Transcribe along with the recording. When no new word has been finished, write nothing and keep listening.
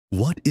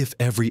What if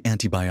every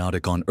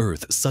antibiotic on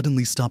Earth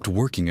suddenly stopped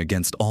working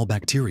against all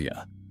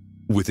bacteria?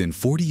 Within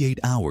 48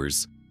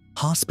 hours,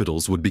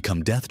 hospitals would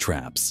become death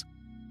traps.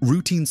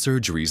 Routine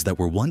surgeries that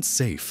were once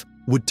safe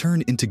would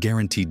turn into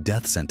guaranteed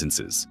death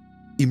sentences.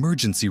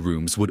 Emergency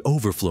rooms would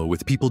overflow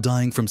with people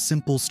dying from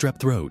simple strep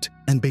throat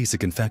and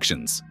basic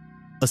infections.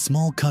 A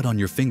small cut on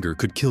your finger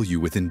could kill you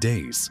within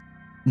days.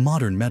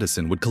 Modern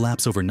medicine would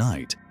collapse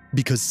overnight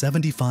because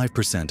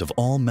 75% of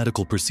all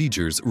medical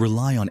procedures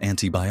rely on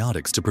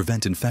antibiotics to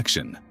prevent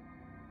infection.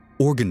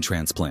 Organ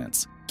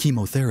transplants,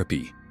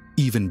 chemotherapy,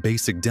 even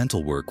basic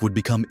dental work would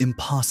become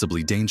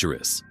impossibly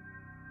dangerous.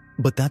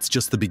 But that's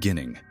just the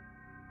beginning.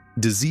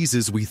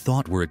 Diseases we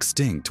thought were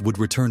extinct would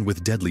return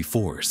with deadly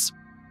force.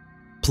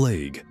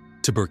 Plague,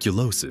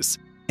 tuberculosis,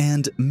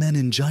 and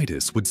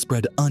meningitis would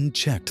spread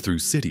unchecked through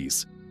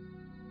cities.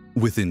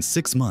 Within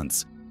 6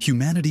 months,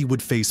 humanity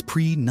would face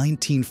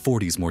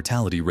pre-1940s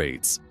mortality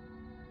rates.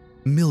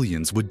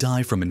 Millions would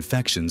die from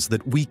infections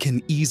that we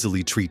can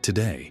easily treat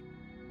today.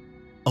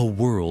 A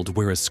world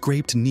where a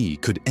scraped knee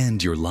could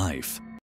end your life.